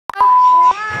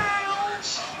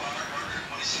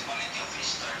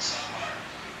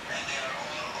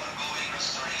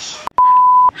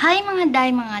Hi mga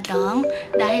day mga dong!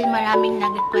 Dahil maraming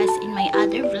nag-request in my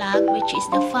other vlog which is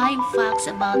the 5 facts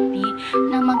about me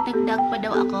na magdagdag pa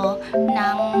daw ako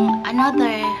ng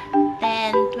another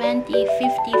 10, 20,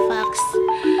 50 facts.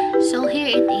 So here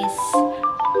it is.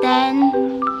 10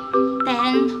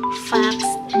 facts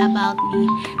about me.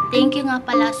 Thank you nga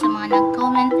pala sa mga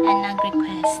nag-comment and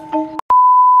nag-request.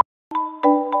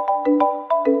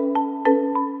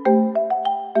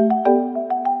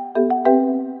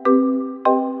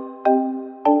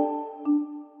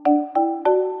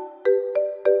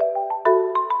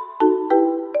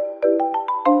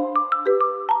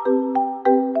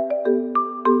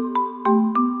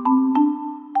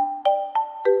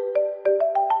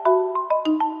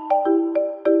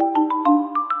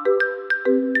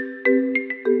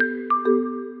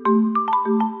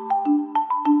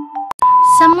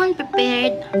 Someone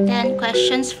prepared 10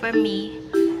 questions for me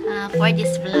for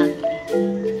this vlog.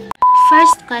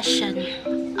 First question,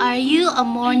 are you a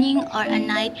morning or a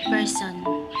night person?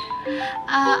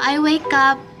 I wake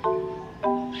up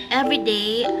every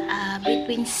day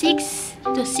between 6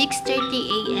 to 6:30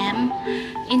 a.m.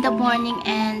 in the morning,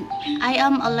 and I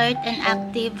am alert and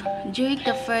active during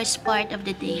the first part of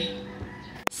the day.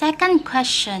 Second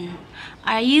question,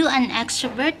 are you an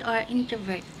extrovert or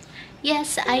introvert?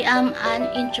 Yes, I am an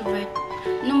introvert.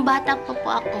 Nung bata pa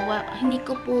po ako, hindi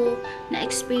ko po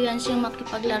na-experience yung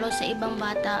makipaglaro sa ibang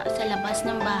bata sa labas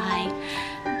ng bahay.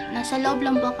 Nasa loob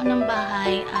lang po ako ng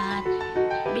bahay at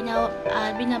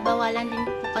binabawalan din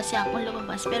po kasi akong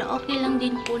lumabas. Pero okay lang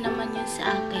din po naman yun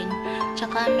sa akin.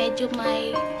 Tsaka medyo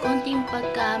may konting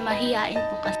pagka-mahiyain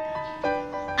po kasi.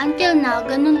 Until now,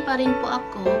 ganun pa rin po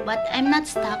ako, but I'm not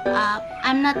stuck up.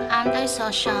 I'm not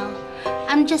antisocial.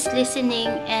 I'm just listening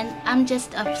and I'm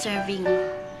just observing.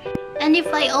 And if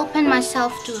I open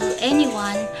myself to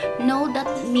anyone, know that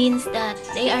means that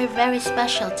they are very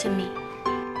special to me.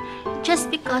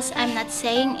 Just because I'm not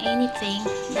saying anything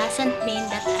doesn't mean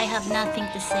that I have nothing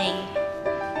to say.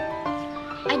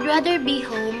 I'd rather be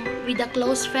home with a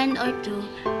close friend or two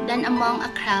than among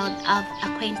a crowd of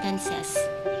acquaintances.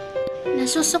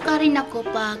 Nasusuka rin ako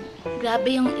pag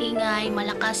grabe yung ingay,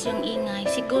 malakas yung ingay.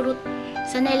 Siguro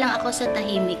sanay lang ako sa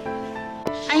tahimik.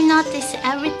 I notice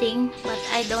everything but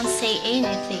I don't say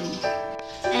anything.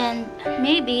 And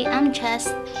maybe I'm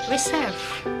just reserved.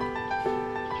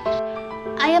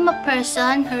 I am a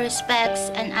person who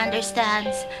respects and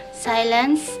understands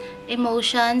silence,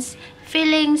 emotions,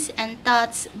 feelings, and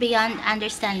thoughts beyond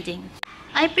understanding.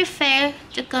 I prefer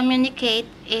to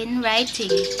communicate in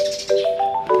writing.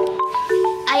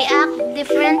 I act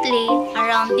differently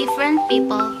around different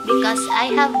people because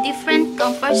I have different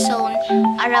comfort zone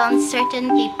around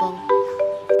certain people.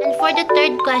 And for the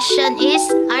third question is,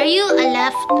 are you a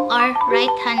left or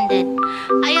right-handed?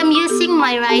 I am using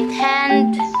my right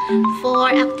hand for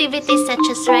activities such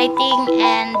as writing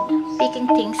and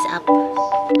picking things up.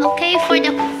 Okay, for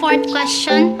the fourth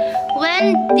question,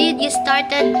 when did you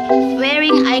started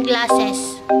wearing eyeglasses?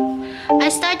 I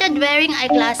started wearing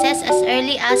eyeglasses as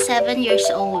early as 7 years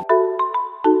old.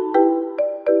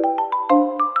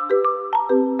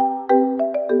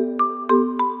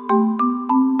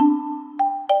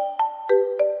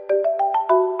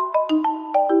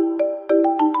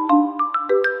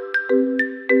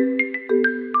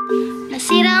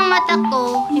 Nasira ang mata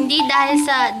ko hindi dahil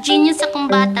sa genius akong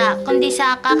bata, kundi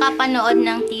sa kakapanood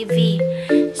ng TV.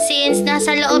 Since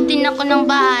nasa loob din ako ng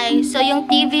bahay, so yung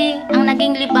TV ang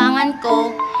naging libangan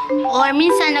ko. Or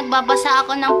minsan nagbabasa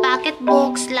ako ng pocket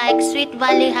books like Sweet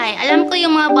Valley High. Alam ko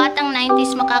yung mga batang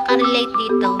 90s makaka-relate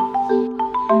dito.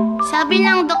 Sabi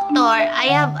ng doktor,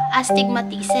 I have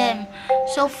astigmatism.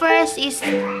 So first is,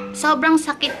 sobrang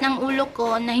sakit ng ulo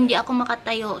ko na hindi ako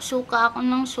makatayo. Suka ako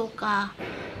ng suka.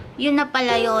 Yun na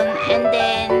pala yun. And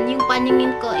then, yung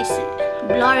paningin ko is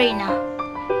blurry na.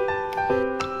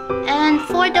 And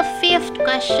for the fifth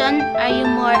question, are you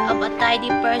more of a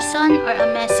tidy person or a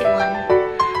messy one?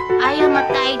 I am a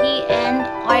tidy and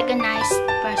organized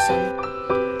person.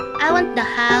 I want the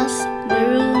house, the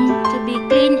room to be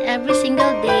clean every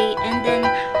single day, and then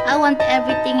I want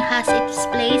everything has its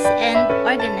place and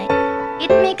organized.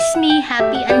 It makes me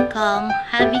happy and calm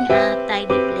having a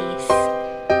tidy place.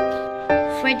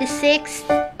 For the sixth,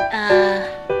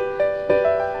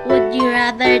 would you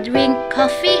rather drink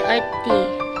coffee or tea?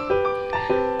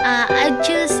 I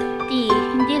choose tea.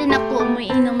 Hindi rin ako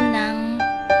umiinom ng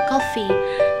coffee.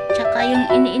 Tsaka yung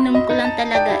iniinom ko lang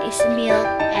talaga is milk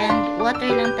and water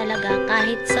lang talaga.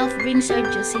 Kahit soft drinks or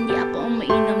juice, hindi ako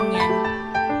umiinom niyan.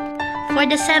 For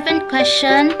the seventh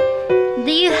question,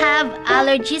 do you have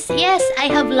allergies? Yes, I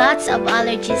have lots of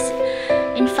allergies.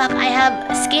 In fact, I have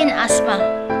skin asthma.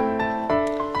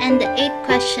 And the 8th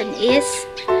question is,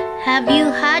 have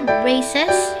you had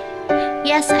braces?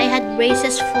 Yes, I had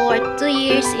braces for 2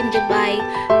 years in Dubai,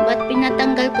 but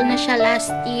pinatanggal ko na siya last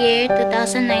year,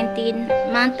 2019,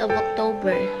 month of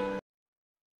October.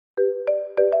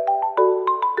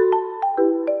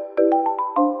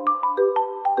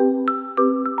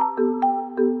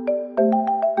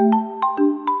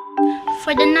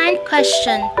 For the 9th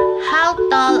question, how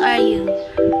tall are you?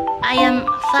 I am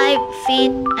 5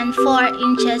 feet and 4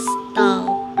 inches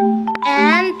tall.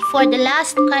 And for the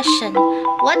last question,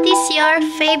 what is your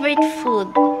favorite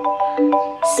food?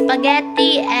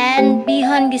 Spaghetti and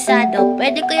bihon gisado.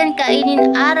 Pwede ko yan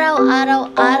kainin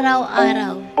araw-araw.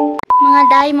 Mga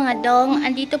day, mga dong,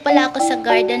 andito pala ako sa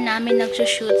garden namin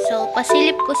nagsushoot. So,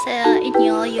 pasilip ko sa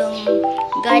inyo yung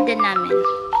garden namin.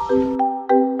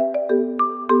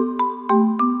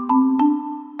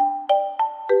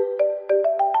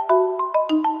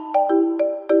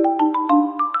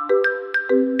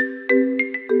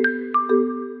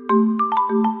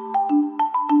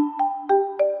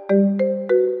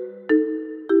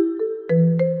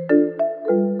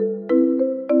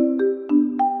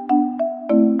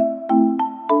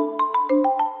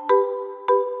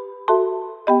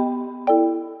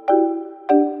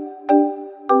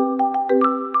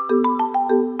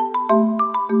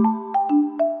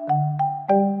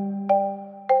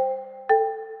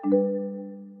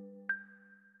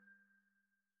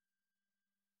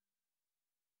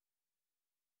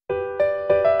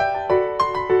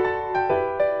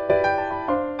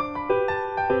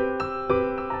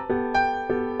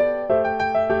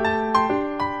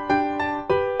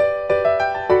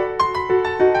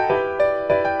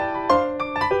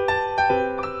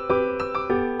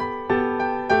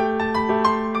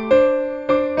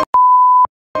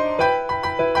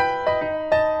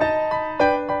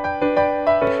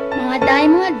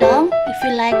 Mga dong, if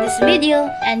you like this video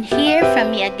and hear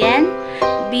from me again,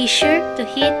 be sure to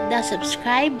hit the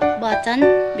subscribe button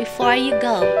before you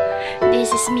go.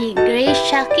 This is me,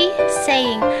 Graezey,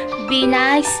 saying, be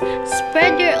nice,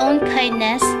 spread your own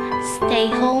kindness, stay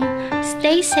home,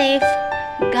 stay safe,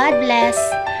 God bless.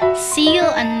 See you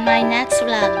on my next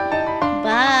vlog.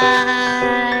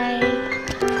 Bye!